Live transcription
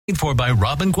For by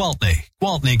Robin Gwaltney,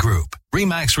 Gwaltney Group,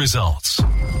 RE/MAX Results.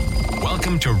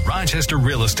 Welcome to Rochester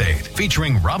Real Estate,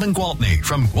 featuring Robin Gwaltney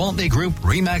from Gwaltney Group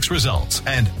RE/MAX Results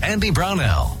and Andy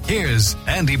Brownell. Here's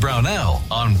Andy Brownell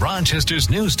on Rochester's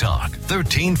News Talk,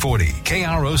 1340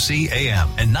 KROC AM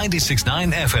and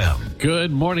 96.9 FM.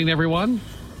 Good morning, everyone.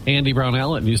 Andy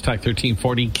Brownell at News Talk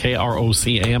 1340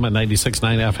 KROC AM and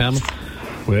 96.9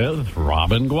 FM with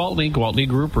Robin Gwaltney, Gwaltney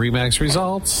Group RE/MAX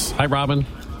Results. Hi, Robin.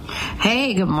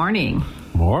 Hey, good morning.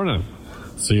 Morning.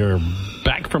 So you're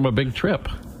back from a big trip.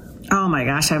 Oh my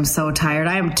gosh, I'm so tired.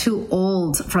 I am too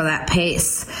old for that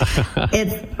pace.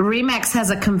 RE/MAX has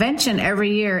a convention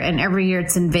every year, and every year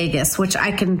it's in Vegas, which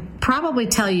I can probably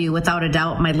tell you without a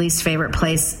doubt my least favorite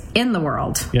place in the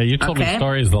world. Yeah, you told me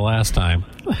stories the last time.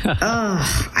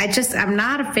 I'm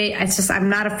not a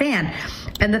fan.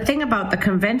 And the thing about the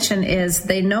convention is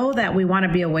they know that we want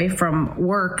to be away from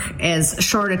work as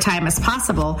short a time as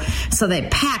possible, so they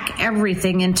pack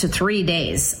everything into 3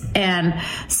 days. And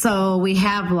so we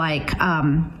have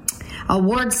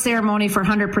awards ceremony for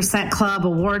 100% Club,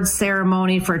 awards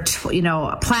ceremony for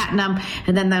platinum,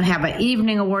 and then they'll have an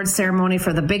evening awards ceremony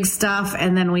for the big stuff,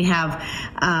 and then we have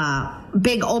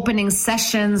big opening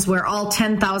sessions where all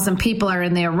 10,000 people are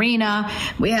in the arena.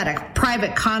 We had a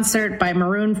private concert by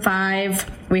Maroon 5.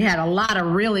 We had a lot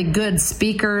of really good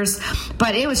speakers,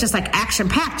 but it was just like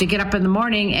action-packed. You get up in the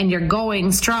morning and you're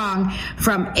going strong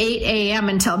from 8 a.m.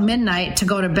 until midnight to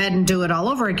go to bed and do it all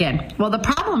over again. Well, the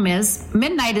problem is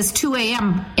midnight is 2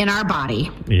 a.m. in our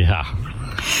body. Yeah.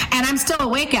 And I'm still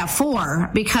awake at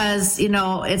 4 because,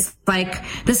 it's like,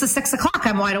 this is 6 o'clock.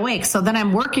 I'm wide awake. So then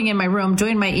I'm working in my room,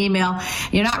 doing my email.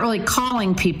 You're not really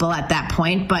calling people at that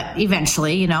point, but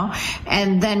eventually,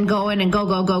 and then go in and go.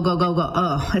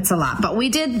 Oh, it's a lot. But we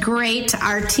did great.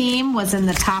 Our team was in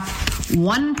the top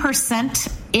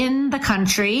 1% in the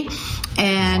country,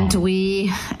 and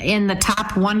we in the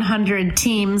top 100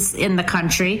 teams in the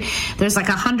country. There's like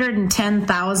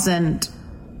 110,000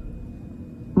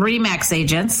 RE/MAX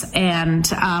agents, and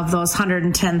of those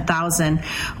 110,000,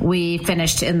 we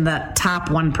finished in the top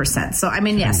 1%. So,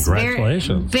 yes,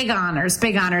 congratulations. Big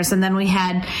honors. And then we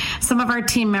had some of our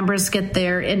team members get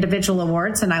their individual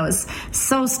awards, and I was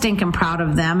so stinking proud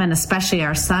of them, and especially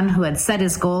our son, who had set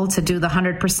his goal to do the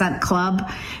 100%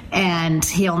 Club, and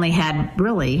he only had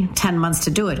really 10 months to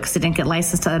do it because he didn't get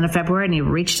licensed till the end of February, and he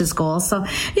reached his goal. So,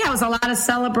 yeah, it was a lot of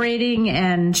celebrating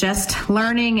and just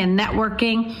learning and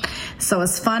networking. So it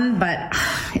was fun, but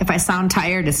if I sound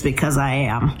tired, it's because I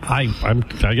am. I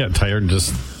get tired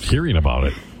just hearing about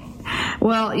it.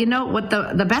 Well, what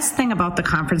the best thing about the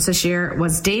conference this year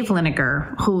was Dave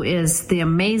Liniger, who is the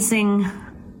amazing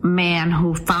man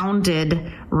who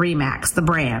founded RE/MAX, the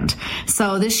brand.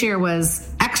 So this year was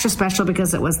extra special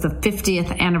because it was the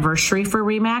 50th anniversary for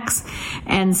RE/MAX.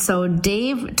 And so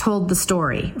Dave told the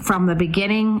story from the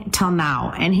beginning till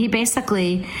now. And he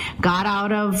basically got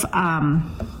out of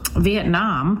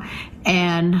Vietnam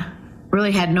and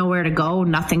really had nowhere to go,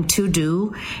 nothing to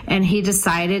do, and he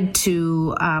decided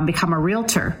to become a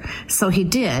realtor. So he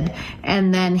did,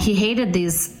 and then he hated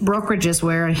these brokerages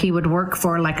where he would work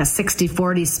for like a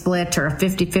 60-40 split or a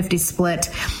 50-50 split,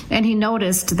 and he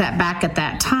noticed that back at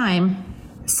that time,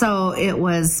 so it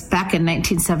was back in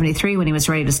 1973 when he was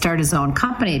ready to start his own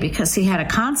company, because he had a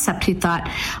concept. He thought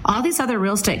all these other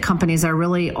real estate companies are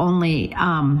really only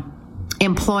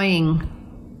employing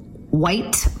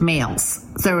white males.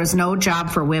 There was no job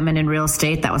for women in real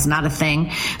estate. That was not a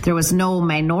thing. There was no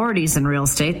minorities in real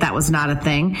estate. That was not a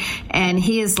thing. And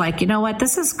he is like, you know what?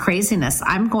 This is craziness.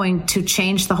 I'm going to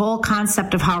change the whole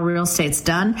concept of how real estate's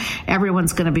done.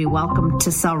 Everyone's going to be welcome to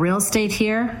sell real estate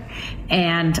here.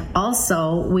 And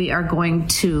also we are going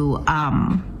to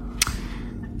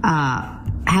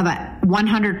have a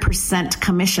 100%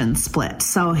 commission split.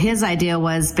 So his idea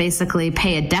was basically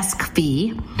pay a desk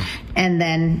fee and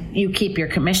then you keep your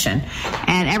commission.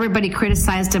 And everybody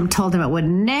criticized him, told him it would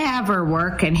never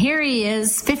work. And here he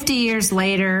is 50 years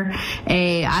later,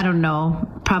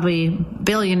 probably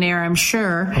billionaire, I'm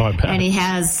sure. Oh, I bet. And he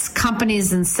has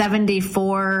companies in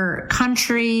 74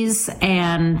 countries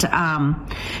and,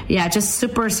 just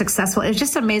super successful. It's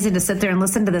just amazing to sit there and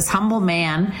listen to this humble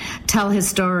man tell his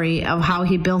story of how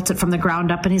he built it from the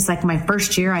ground up. And he's like, my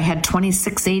first year I had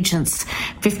 26 agents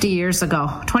 50 years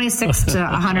ago, 26 to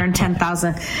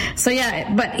 110,000. So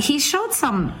yeah, but he showed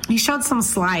some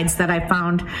slides that I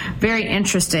found very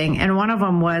interesting. And one of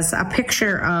them was a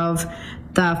picture of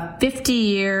the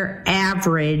 50-year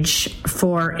average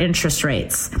for interest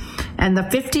rates. And the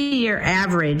 50-year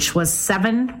average was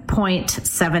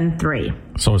 7.73.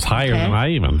 So it's higher than I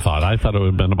even thought. I thought it would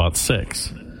have been about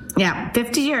 6. Yeah,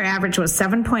 50-year average was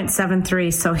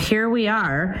 7.73. So here we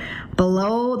are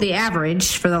below the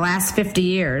average for the last 50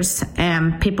 years.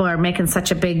 And people are making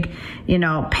such a big,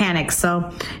 panic. So,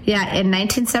 yeah, in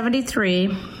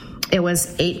 1973, it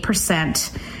was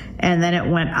 8%. And then it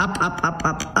went up.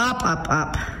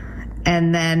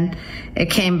 And then it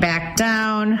came back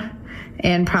down.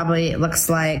 And probably it looks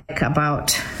like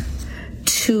about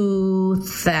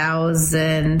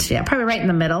 2000, probably right in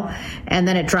the middle. And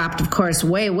then it dropped, of course,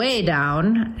 way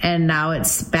down, and now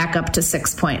it's back up to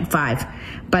 6.5.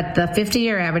 But the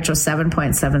 50-year average was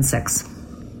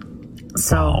 7.76.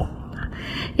 So, wow.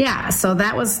 Yeah, so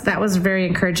that was very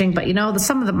encouraging. But,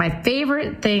 some of my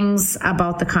favorite things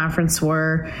about the conference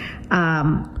were,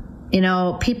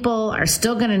 people are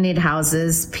still going to need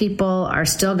houses. People are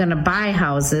still going to buy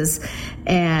houses.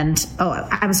 And,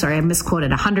 I'm sorry, I misquoted.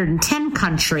 110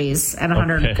 countries and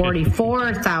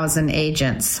 144,000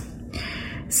 agents.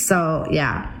 So,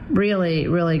 yeah, really,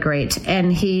 really great.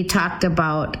 And he talked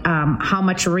about how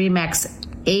much RE/MAX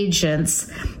agents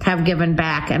have given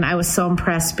back. And I was so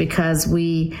impressed because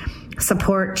we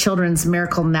support Children's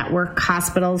Miracle Network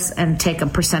hospitals and take a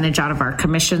percentage out of our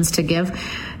commissions to give.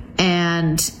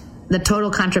 And the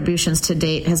total contributions to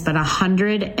date has been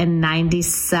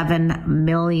 $197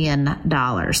 million.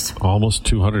 Almost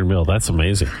 $200 million. That's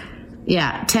amazing.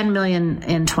 Yeah, $10 million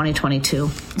in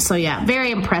 2022. So yeah, very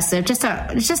impressive. Just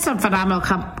a phenomenal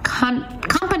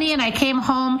company. And I came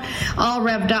home all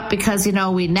revved up because,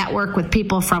 we network with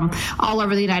people from all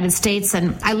over the United States.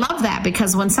 And I love that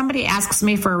because when somebody asks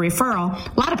me for a referral,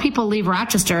 a lot of people leave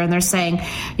Rochester and they're saying,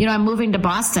 I'm moving to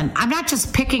Boston. I'm not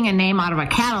just picking a name out of a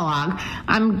catalog.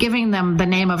 I'm giving them the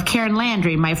name of Karen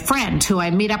Landry, my friend, who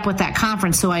I meet up with at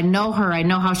conference, who I know her. I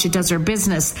know how she does her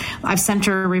business. I've sent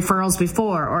her referrals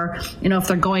before. Or, if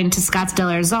they're going to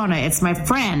Scottsdale, Arizona, it's my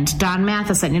friend, Don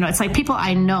Matheson. It's like people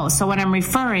I know. So when I'm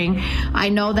referring, I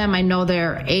know them. I know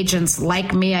their agents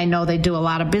like me. I know they do a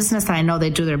lot of business, and I know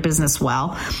they do their business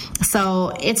well.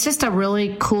 So it's just a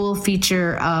really cool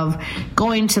feature of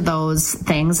going to those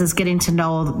things, is getting to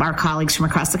know our colleagues from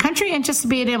across the country and just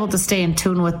being able to stay in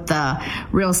tune with the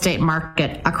real estate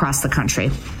market across the country.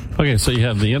 Okay, so you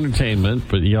have the entertainment,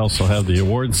 but you also have the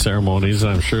award ceremonies,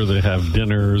 and I'm sure they have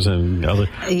dinners and other...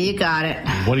 You got it.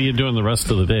 What are you doing the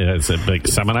rest of the day? Is it big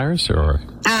seminars, or...?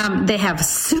 They have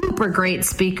super great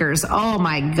speakers. Oh,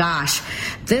 my gosh.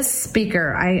 This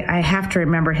speaker, I have to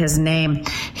remember his name.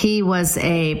 He was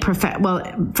a...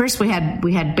 first we had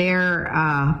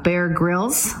Bear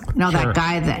Grylls. Sure. That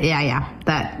guy that...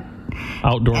 that...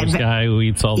 Outdoors guy who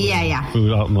eats all the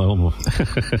food out in the home.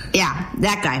 Yeah,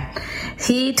 that guy.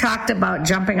 He talked about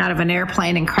jumping out of an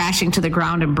airplane and crashing to the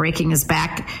ground and breaking his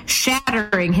back,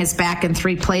 shattering his back in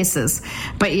 3 places,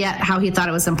 but yet how he thought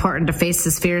it was important to face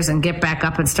his fears and get back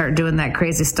up and start doing that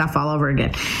crazy stuff all over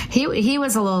again. He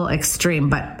was a little extreme,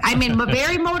 but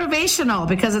very motivational,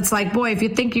 because it's like, boy, if you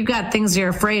think you got things you're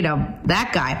afraid of,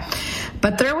 that guy.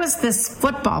 But there was this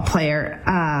football player.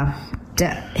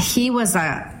 He was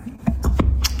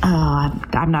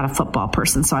I'm not a football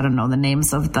person, so I don't know the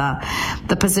names of the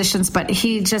positions, but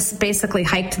he just basically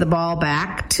hiked the ball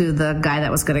back to the guy that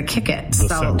was going to kick it. The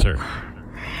center.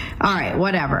 All right,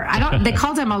 whatever. They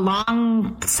called him a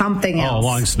long something else. Oh,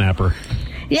 long snapper.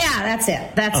 Yeah, that's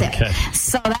it.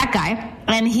 So that guy,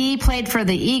 and he played for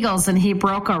the Eagles, and he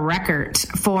broke a record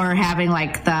for having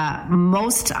like the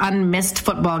most unmissed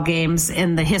football games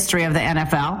in the history of the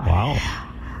NFL. Wow.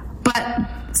 But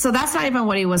so that's not even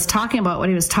what he was talking about. What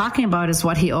he was talking about is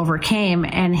what he overcame,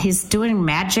 and he's doing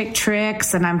magic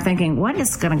tricks, and I'm thinking, what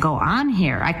is going to go on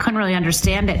here? I couldn't really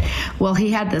understand it. Well, he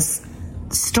had this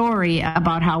story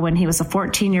about how when he was a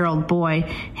 14-year-old boy,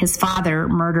 his father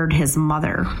murdered his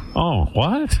mother. Oh,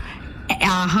 what?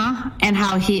 And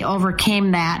how he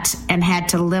overcame that and had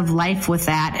to live life with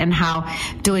that, and how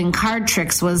doing card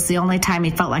tricks was the only time he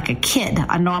felt like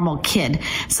a normal kid.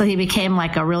 So he became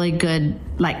like a really good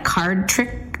card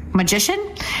trick magician,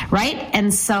 right?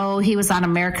 And so he was on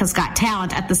America's Got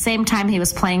Talent at the same time he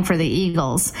was playing for the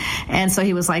Eagles. And so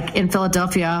he was in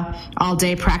Philadelphia all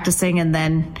day practicing, and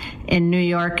then in New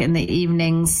York in the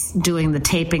evenings doing the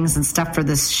tapings and stuff for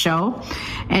this show.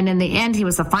 And in the end, he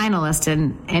was a finalist,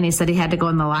 and he said he had to go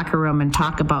in the locker room and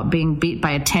talk about being beat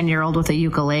by a 10-year-old with a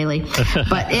ukulele.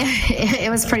 But it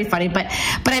was pretty funny. But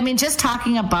just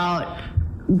talking about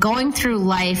going through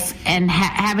life and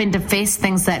having to face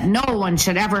things that no one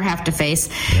should ever have to face,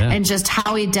 and just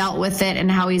how he dealt with it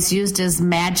and how he's used his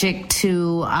magic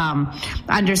to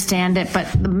understand it.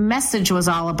 But the message was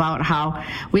all about how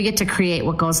we get to create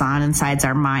what goes on inside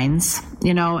our minds,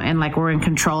 and like we're in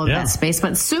control of that space,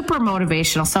 but super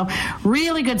motivational. So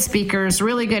really good speakers,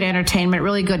 really good entertainment,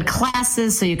 really good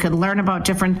classes so you could learn about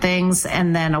different things,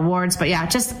 and then awards. But yeah,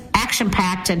 just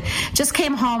action-packed, and just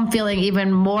came home feeling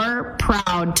even more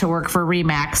proud to work for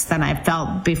RE/MAX than I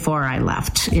felt before I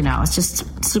left. It's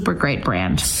just super great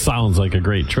brand. Sounds like a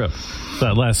great trip.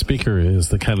 That last speaker is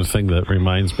the kind of thing that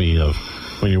reminds me of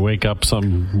when you wake up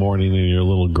some morning and you're a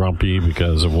little grumpy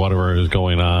because of whatever is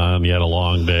going on. You had a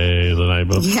long day the night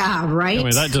before. Yeah, right? I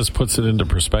mean, that just puts it into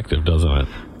perspective, doesn't it?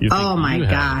 Oh, my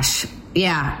gosh.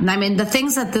 Yeah. I mean, the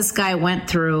things that this guy went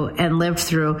through and lived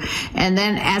through. And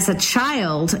then as a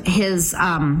child, his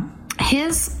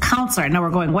counselor, I know we're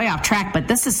going way off track, but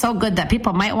this is so good that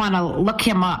people might want to look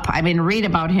him up. I mean, read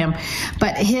about him.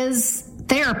 But his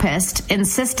therapist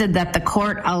insisted that the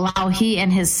court allow he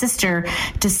and his sister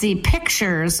to see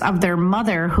pictures of their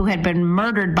mother who had been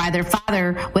murdered by their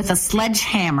father with a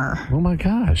sledgehammer. Oh, my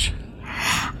gosh.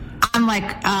 I'm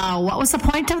like, what was the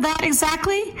point of that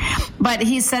exactly? But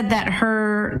he said that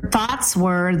her thoughts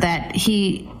were that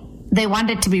she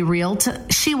wanted it to be real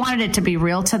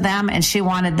to them, and she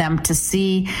wanted them to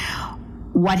see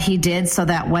what he did so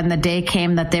that when the day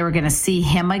came that they were going to see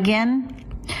him again,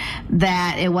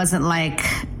 that it wasn't like,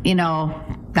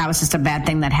 that was just a bad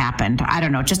thing that happened. I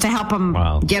don't know, just to help him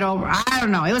get over. I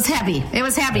don't know. It was heavy.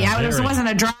 Yeah, there wasn't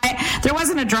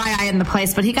a dry eye in the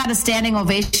place, but he got a standing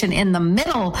ovation in the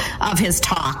middle of his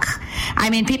talk. I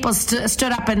mean, people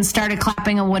stood up and started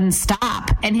clapping and wouldn't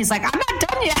stop. And he's like, I'm not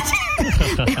done yet.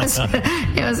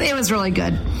 It was really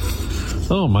good.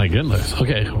 Oh my goodness.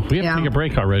 Okay. We have to take a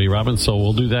break already, Robin. So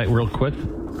we'll do that real quick.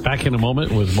 Back in a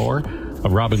moment with more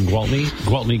of Robin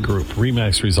Gwaltney Group,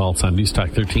 RE/MAX results on News Talk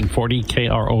 1340,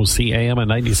 KROC AM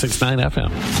and 96.9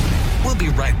 FM. We'll be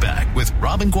right back with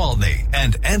Robin Gwaltney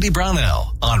and Andy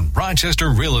Brownell on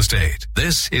Rochester Real Estate.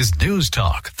 This is News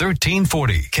Talk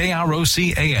 1340,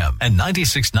 KROC AM and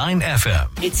 96.9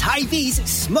 FM. It's Hy-Vee's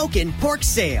Smokin' Pork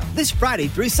Sale this Friday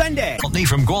through Sunday. Gwaltney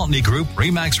from Gwaltney Group,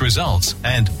 RE/MAX results,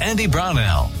 and Andy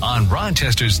Brownell on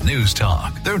Rochester's News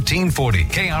Talk 1340,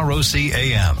 KROC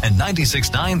AM and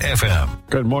 96.9 FM.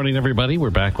 Good morning, everybody.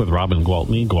 We're back with Robin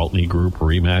Gwaltney Group,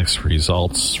 RE/MAX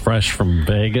results, fresh from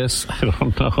Vegas. I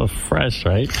don't know if fresh,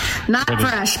 right? Not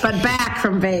fresh, but back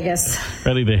from Vegas.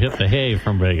 Ready to hit the hay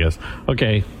from Vegas.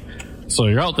 Okay, so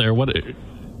you're out there. What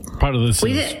part of this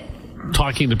is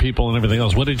talking to people and everything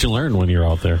else? What did you learn when you're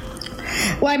out there?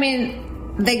 Well, I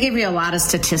mean, they give you a lot of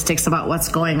statistics about what's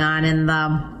going on in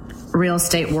the real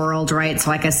estate world, right? So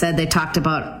like I said, they talked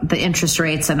about the interest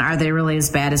rates and are they really as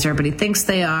bad as everybody thinks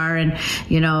they are, and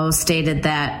stated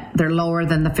that they're lower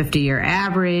than the 50-year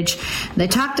average. They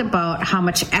talked about how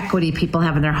much equity people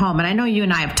have in their home, and I know you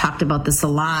and I have talked about this a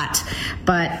lot,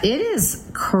 but it is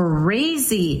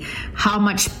crazy how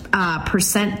much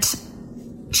percent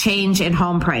change in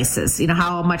home prices,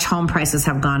 how much home prices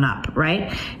have gone up,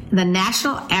 right? The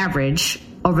national average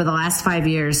over the last 5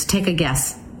 years, take a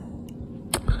guess.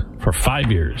 For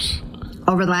 5 years.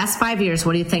 Over the last 5 years,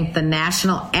 what do you think the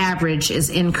national average is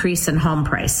increase in home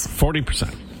price?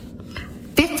 40%.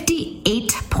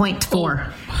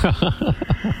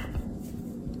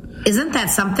 58.4. Isn't that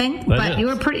something? You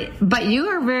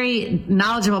are very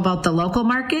knowledgeable about the local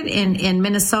market. In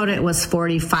Minnesota, it was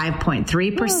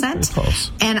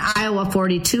 45.3%, and Iowa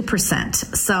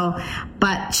 42%. So,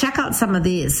 but check out some of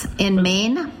these. In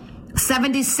Maine,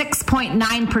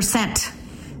 76.9%.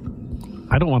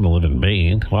 I don't want to live in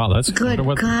Maine. Wow, that's good.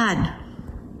 God.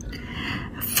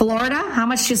 Florida, how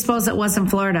much do you suppose it was in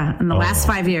Florida in the last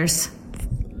 5 years?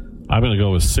 I'm going to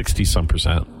go with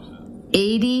 60-some%.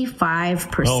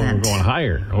 85%. Oh, we're going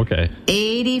higher. Okay.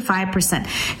 85%.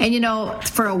 And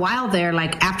for a while there,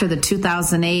 like after the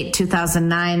 2008,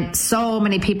 2009, so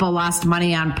many people lost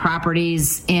money on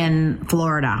properties in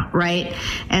Florida, right?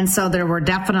 And so there were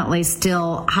definitely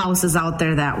still houses out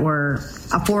there that were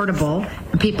affordable.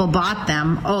 People bought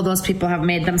them. Oh, those people have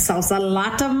made themselves a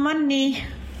lot of money.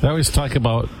 They always talk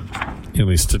about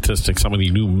these statistics, how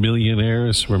many new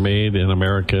millionaires were made in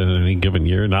America in any given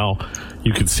year. Now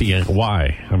you can see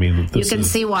why. I mean, you can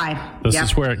see why. This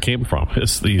is where it came from.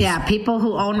 It's these people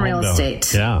who own real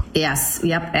estate. Yeah. Yes.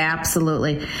 Yep.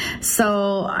 Absolutely.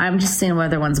 So I'm just seeing what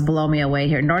other ones blow me away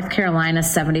here. North Carolina,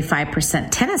 75%.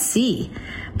 Tennessee,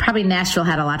 probably Nashville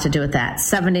had a lot to do with that.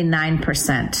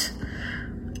 79%.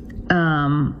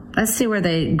 Let's see where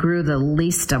they grew the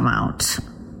least amount.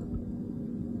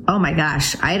 Oh my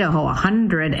gosh, Idaho,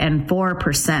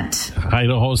 104%.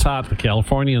 Idaho's hot. The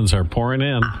Californians are pouring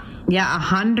in. Yeah,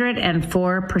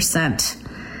 104%.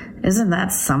 Isn't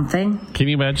that something? Can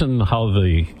you imagine how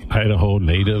the Idaho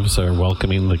natives are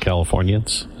welcoming the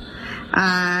Californians?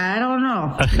 I don't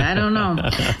know.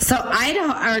 So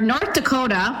Idaho or North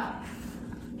Dakota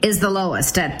is the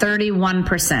lowest at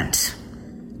 31%.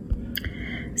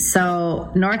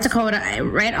 So North Dakota,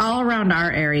 right all around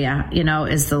our area,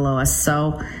 is the lowest.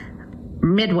 So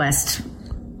Midwest,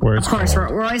 of course,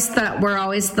 we're always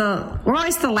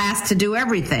the last to do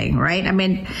everything, right? I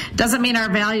mean, doesn't mean our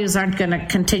values aren't going to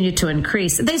continue to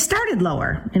increase. They started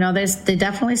lower, they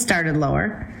definitely started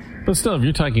lower. But still, if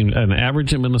you're talking an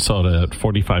average in Minnesota at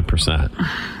 45%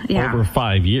 over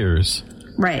 5 years,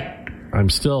 right? I'm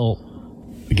still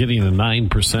getting a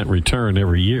 9% return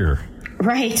every year,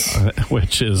 right?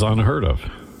 Which is unheard of.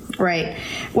 Right.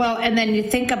 Well, and then you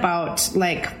think about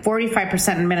like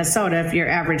 45% in Minnesota, if your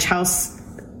average house,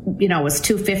 was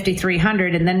 $250,000,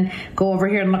 $300,000, and then go over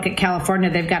here and look at California,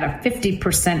 they've got a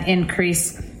 50%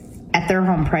 increase at their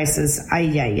home prices.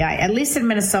 At least in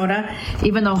Minnesota,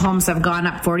 even though homes have gone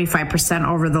up 45%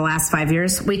 over the last 5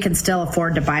 years, we can still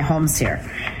afford to buy homes here.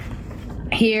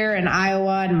 Here in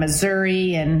Iowa and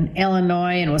Missouri and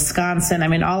Illinois and Wisconsin, I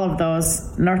mean, all of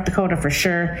those, North Dakota for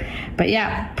sure. But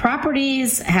yeah,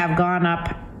 properties have gone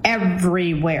up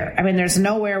everywhere. I mean, there's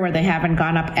nowhere where they haven't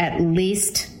gone up at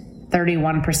least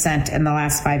 31% in the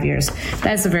last 5 years.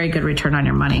 That's a very good return on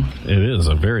your money. It is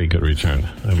a very good return.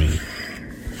 I mean,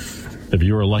 if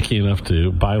you were lucky enough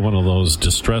to buy one of those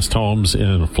distressed homes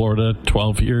in Florida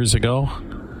 12 years ago.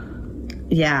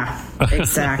 Yeah,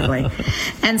 exactly.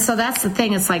 And so that's the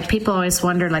thing. It's like people always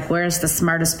wonder, like, where's the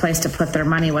smartest place to put their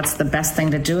money? What's the best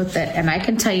thing to do with it? And I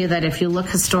can tell you that if you look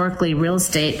historically, real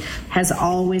estate has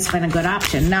always been a good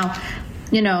option. Now,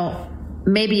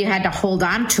 maybe you had to hold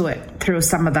on to it through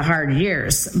some of the hard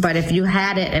years, but if you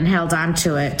had it and held on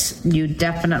to it, you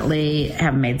definitely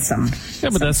have made some. Yeah,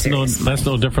 but that's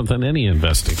no different than any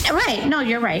investing. Right. No,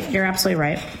 you're right. You're absolutely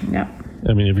right. Yep.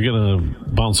 I mean, if you're going to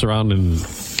bounce around and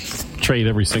trade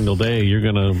every single day, you're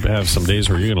going to have some days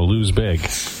where you're going to lose big.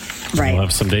 Right. You'll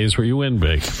have some days where you win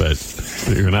big, but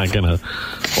you're not going to,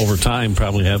 over time,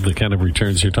 probably have the kind of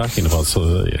returns you're talking about.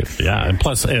 So, yeah. And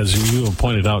plus, as you have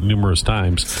pointed out numerous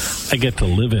times, I get to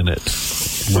live in it.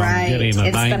 Right. Getting a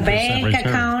it's 9% the bank return.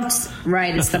 account.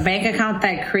 Right. It's the bank account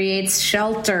that creates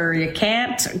shelter. You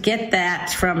can't get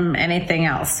that from anything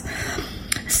else.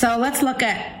 So let's look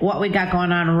at what we got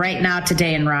going on right now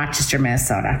today in Rochester,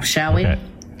 Minnesota, shall we? Okay.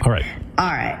 All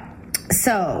right.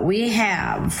 So we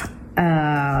have,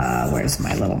 where's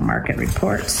my little market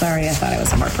report? Sorry, I thought I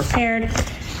was more prepared.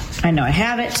 I know I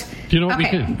have it.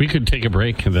 Okay. We could take a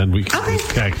break and then we can all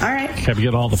right.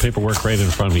 Get all the paperwork right in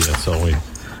front of you. So we're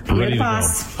ready to go.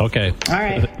 Okay. All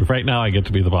right. Right now I get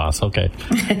to be the boss. Okay.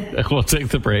 We'll take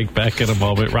the break. Back in a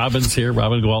moment. Robin's here.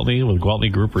 Robin Gwaltney with Gwaltney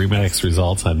Group RE/MAX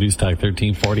Results on News Talk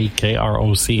 1340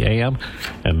 KROC AM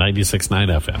and 96.9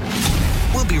 FM.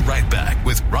 We'll be right back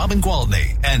with Robin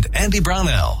Gwaltney and Andy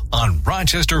Brownell on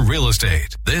Rochester Real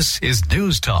Estate. This is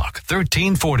News Talk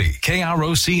 1340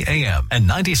 KROC AM and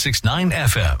 96.9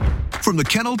 FM. From the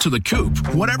kennel to the coop,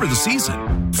 whatever the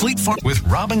season, Fleet Farm with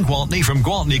Robin Gwaltney from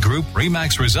Gwaltney Group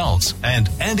RE/MAX Results and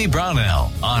Andy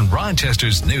Brownell on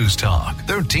Rochester's News Talk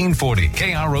 1340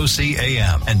 KROC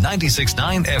AM and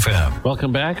 96.9 FM.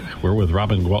 Welcome back. We're with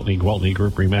Robin Gwaltney, Gwaltney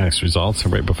Group RE/MAX Results.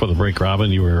 And right before the break,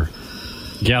 Robin, you were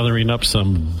gathering up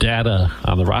some data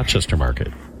on the Rochester market.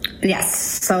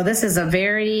 Yes. So this is a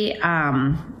very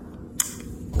up-to-date,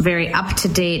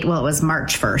 well, it was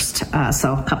March 1st,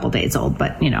 so a couple days old,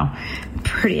 but,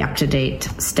 pretty up-to-date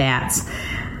stats.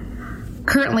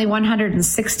 Currently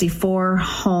 164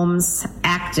 homes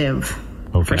active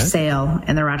for sale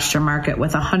in the Rochester market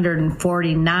with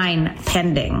 149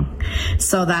 pending.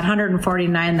 So that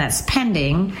 149 that's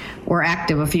pending were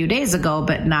active a few days ago,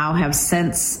 but now have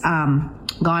since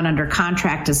gone under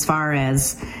contract as far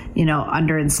as,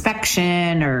 under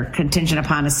inspection or contingent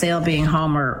upon a sale being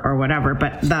home or whatever.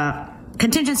 But the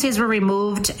contingencies were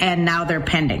removed and now they're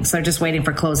pending. So they're just waiting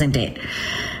for closing date.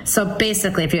 So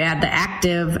basically, if you add the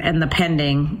active and the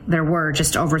pending, there were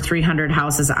just over 300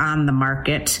 houses on the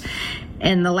market.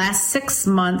 In the last 6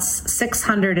 months,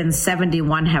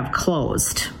 671 have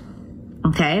closed.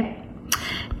 Okay.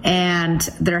 And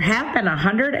there have been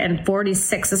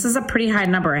 146. This is a pretty high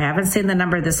number. I haven't seen the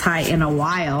number this high in a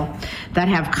while that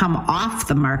have come off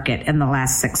the market in the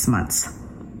last 6 months.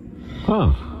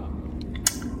 Oh.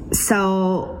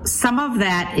 So some of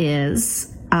that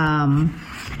is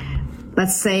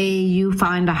let's say you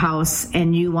find a house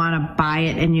and you want to buy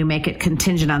it and you make it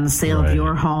contingent on the sale of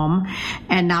your home,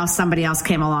 and now somebody else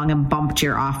came along and bumped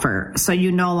your offer. So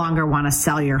you no longer want to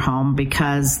sell your home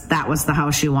because that was the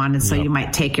house you wanted, so you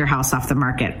might take your house off the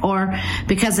market. Or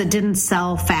because it didn't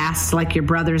sell fast like your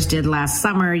brothers did last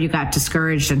summer, you got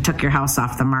discouraged and took your house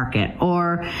off the market.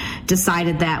 Or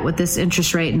decided that with this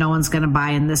interest rate, no one's going to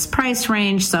buy in this price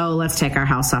range, so let's take our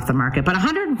house off the market. But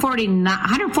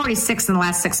 146 in the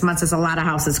last 6 months is a lot of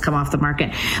houses come off the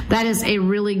market. That is a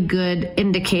really good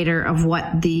indicator of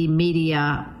what the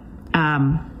media,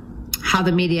 how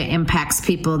the media impacts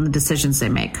people and the decisions they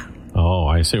make. Oh,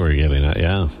 I see where you're getting at.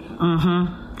 Yeah.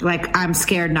 Mm-hmm. Like, I'm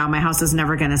scared now. My house is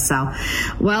never going to sell.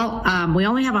 Well, we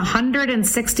only have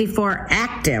 164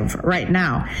 active right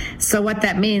now. So what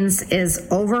that means is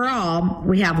overall,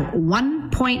 we have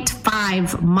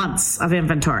 1.5 months of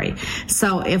inventory.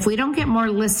 So if we don't get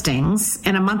more listings,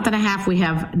 in a month and a half, we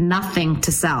have nothing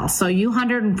to sell. So you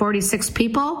 146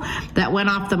 people that went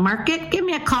off the market, give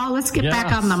me a call. Let's get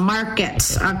back on the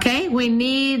market. Okay? We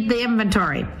need the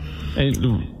inventory.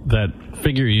 And that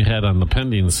figure you had on the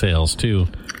pending sales, too.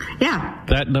 Yeah.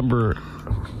 That number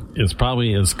is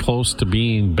probably as close to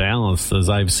being balanced as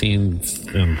I've seen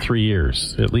in 3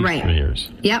 years, at least 3 years.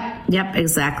 Yep,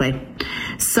 exactly.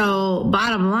 So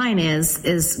bottom line is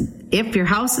if your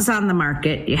house is on the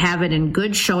market, you have it in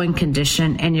good showing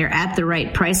condition, and you're at the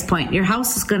right price point, your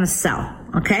house is going to sell.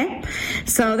 Okay?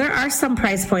 So there are some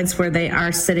price points where they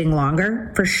are sitting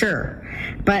longer, for sure.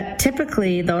 But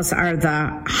typically those are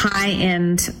the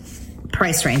high-end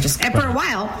price ranges. And for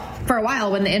a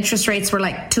while, when the interest rates were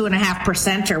like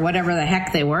 2.5% or whatever the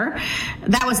heck they were,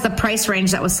 that was the price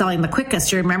range that was selling the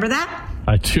quickest. You remember that?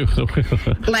 I do.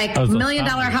 Like $1 million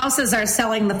houses are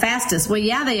selling the fastest. Well,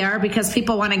 yeah, they are, because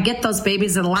people want to get those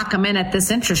babies and lock them in at this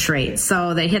interest rate.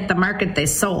 So they hit the market, they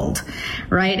sold,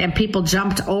 right? And people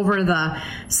jumped over the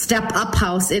step up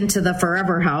house into the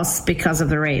forever house because of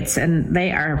the rates. And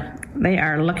they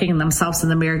are looking themselves in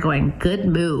the mirror going, good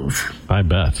move. I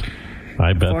bet.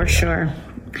 For sure.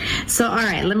 So, all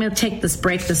right, let me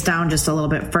break this down just a little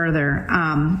bit further.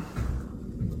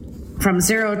 From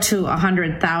 0 to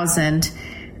 100,000,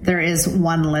 there is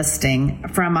one listing.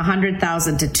 From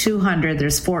 100,000 to 200,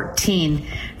 there's 14.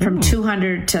 From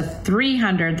 200 to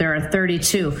 300, there are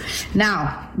 32.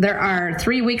 Now, there are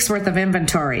 3 weeks worth of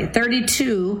inventory.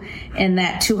 32 in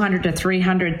that 200 to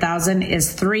 300,000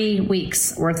 is 3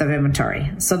 weeks worth of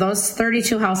inventory. So those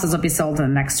 32 houses will be sold in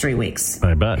the next 3 weeks.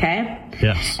 I bet. Okay?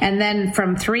 Yes. And then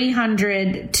from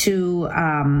 300 to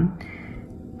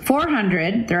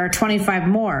 400, there are 25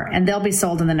 more, and they'll be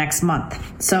sold in the next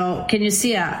month. So can you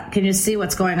see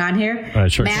what's going on here? I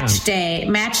sure Match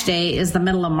day is the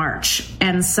middle of March.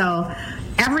 And so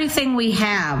everything we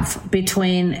have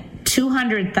between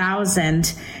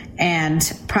 200,000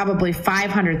 and probably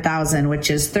 500,000, which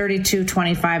is 32,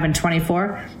 25, and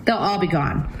 24, they'll all be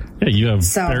gone. Yeah, you have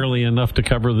barely enough to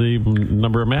cover the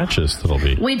number of matches that'll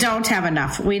be. We don't have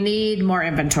enough. We need more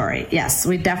inventory. Yes,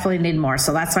 we definitely need more.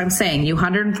 So that's what I'm saying. You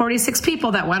 146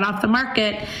 people that went off the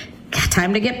market,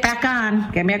 time to get back on.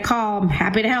 Give me a call. I'm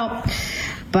happy to help.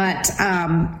 But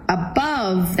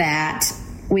above that,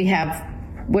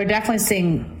 we're definitely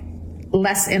seeing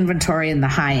less inventory in the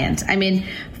high end. I mean,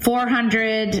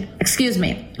 500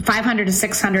 to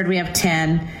 600, we have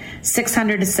 10.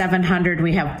 600 to 700,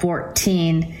 we have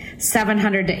 14.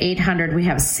 700 to 800, we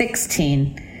have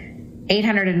 16.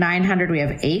 800 to 900, we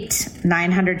have 8.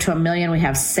 900 to 1 million, we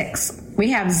have 6. We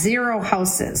have 0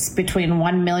 houses between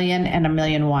 1 million and $1.1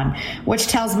 million, which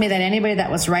tells me that anybody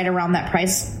that was right around that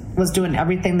price was doing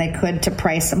everything they could to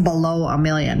price below $1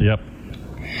 million. Yep.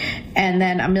 And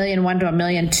then $1.1 million to $1.2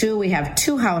 million, we have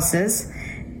 2 houses.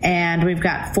 And we've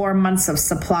got 4 months of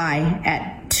supply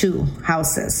at 2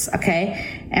 houses,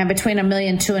 okay? And between $1.2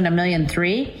 million and $1.3 million,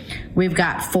 we've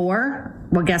got 4.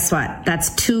 Well, guess what? That's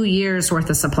 2 years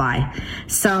worth of supply.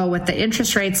 So with the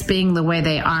interest rates being the way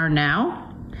they are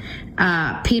now,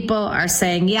 people are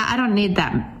saying, yeah, I don't need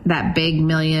that big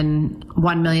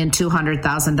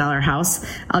 $1,200,000 house.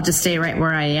 I'll just stay right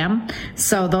where I am.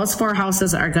 So those 4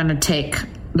 houses are going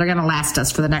to last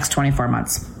us for the next 24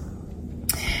 months.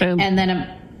 And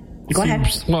then go ahead.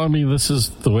 Well, I mean, this is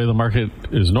the way the market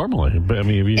is normally. But I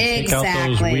mean, if you take out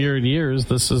those weird years,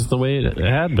 this is the way it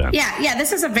had been. Yeah,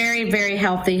 this is a very, very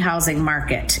healthy housing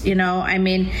market. You know, I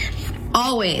mean,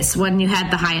 always when you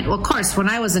had the high end. Well, of course, when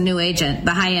I was a new agent,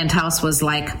 the high end house was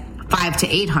like 500 to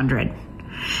 800.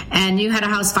 And you had a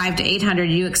house 500 to 800,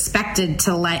 you expected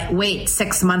to wait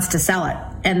 6 months to sell it.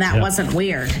 And that wasn't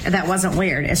weird.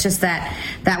 It's just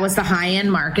that was the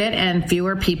high-end market, and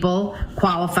fewer people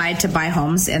qualified to buy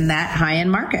homes in that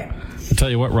high-end market. I'll tell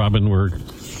you what, Robin, we're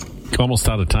almost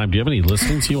out of time. Do you have any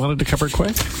listings you wanted to cover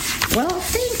quick? Well,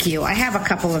 thank you. I have a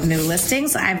couple of new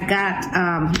listings. I've got,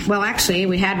 actually,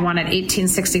 we had one at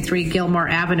 1863 Gilmore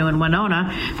Avenue in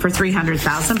Winona for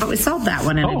 $300,000, but we sold that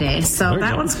one in a day. So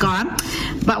that one's gone.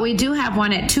 But we do have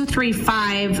one at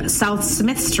 235 South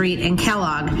Smith Street in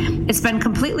Kellogg. It's been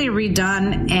completely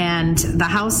redone, and the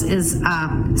house is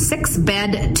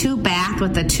 6-bed, 2-bath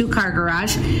with a 2-car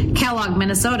garage. Kellogg,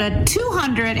 Minnesota,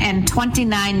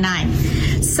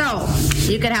 $229,900. So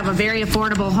you could have a very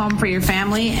affordable home for your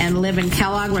family and live in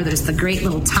Kellogg, where there's the great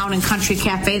little town and country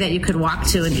cafe that you could walk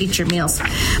to and eat your meals.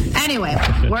 Anyway,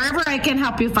 wherever I can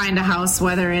help you find a house,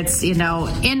 whether it's,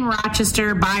 in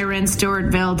Rochester, Byron,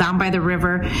 Stewartville, down by the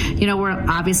river, we're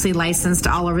obviously licensed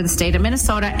all over the state of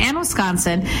Minnesota and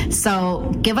Wisconsin.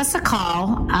 So give us a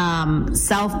call,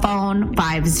 cell phone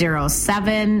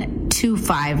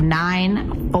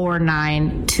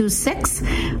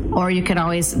 507-259-4926, or you can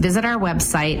always visit our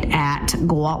website at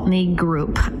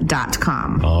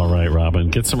gwaltneygroup.com. All right, Robin,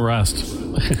 get some rest.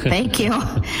 Thank you. All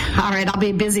right, I'll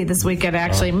be busy this weekend,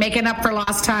 actually, making up for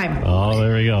lost time. Oh,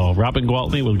 there we go. Robin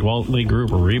Gwaltney with Gwaltney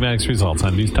Group, RE/MAX Results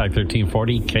on News Talk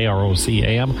 1340, KROC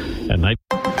AM at night.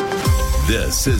 This is